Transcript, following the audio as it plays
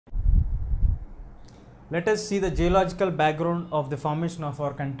let us see the geological background of the formation of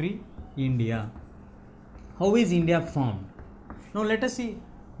our country, India. How is India formed? Now let us see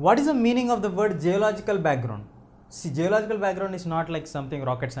what is the meaning of the word geological background. See, geological background is not like something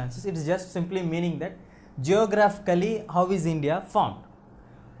rocket science. It is just simply meaning that geographically how is India formed.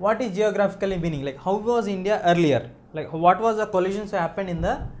 What is geographically meaning? Like how was India earlier? Like what was the collisions happened in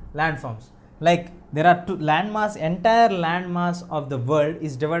the landforms? Like there are two landmass, entire landmass of the world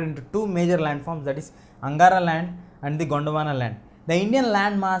is divided into two major landforms, that is Angara land and the Gondwana land. The Indian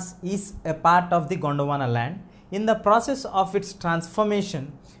landmass is a part of the Gondwana land. In the process of its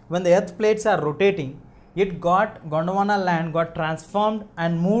transformation, when the earth plates are rotating, Gondwana land got transformed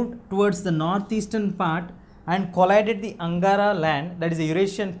and moved towards the northeastern part and collided the Angara land, that is the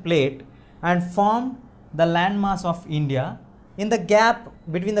Eurasian plate, and formed the landmass of India. In the gap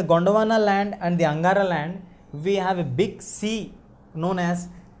between the Gondwana land and the Angara land, we have a big sea known as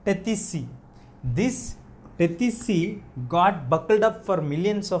Tethys Sea. This Tethys Sea got buckled up for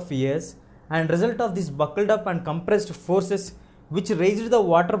millions of years, and result of this buckled up and compressed forces which raised the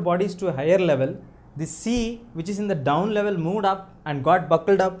water bodies to a higher level, the sea which is in the down level moved up and got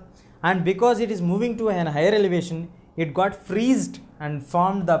buckled up, and because it is moving to a higher elevation, it got freezed and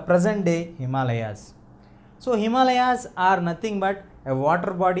formed the present day Himalayas. So Himalayas are nothing but a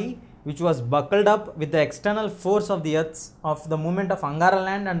water body which was buckled up with the external force of the earth's of the movement of Angara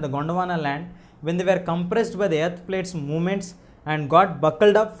land and the Gondwana land. When they were compressed by the earth plates movements and got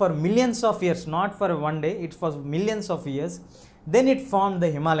buckled up for millions of years, not for one day, it was millions of years, then it formed the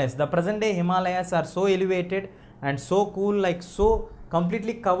Himalayas. The present day Himalayas are so elevated and so cool, like so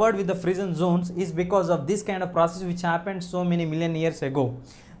completely covered with the frozen zones, is because of this kind of process which happened so many million years ago.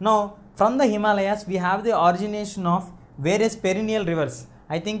 Now from the Himalayas we have the origination of various perennial rivers.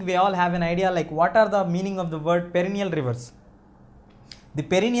 I think we all have an idea like what are the meaning of the word perennial rivers. The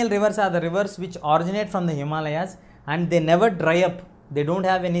perennial rivers are the rivers which originate from the Himalayas and they never dry up. They don't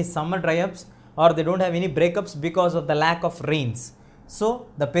have any summer dry ups or they don't have any breakups because of the lack of rains. So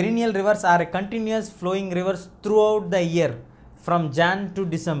the perennial rivers are a continuous flowing rivers throughout the year from Jan to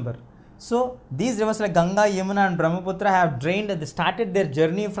December. So these rivers like Ganga, Yamuna and Brahmaputra have drained, they started their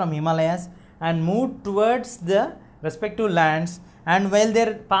journey from Himalayas and moved towards the respective lands, and while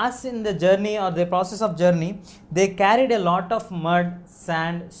they pass in the journey or the process of journey, they carried a lot of mud,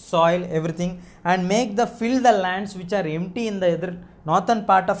 sand, soil, everything, and fill the lands which are empty in the other northern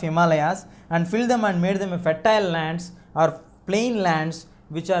part of Himalayas and fill them and made them a fertile lands or plain lands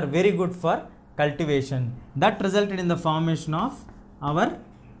which are very good for cultivation. That resulted in the formation of our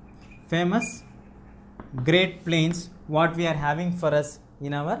famous Great Plains what we are having for us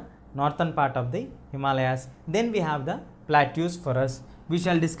in our northern part of the Himalayas. Then we have the plateaus for us. We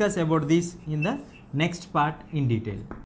shall discuss about this in the next part in detail.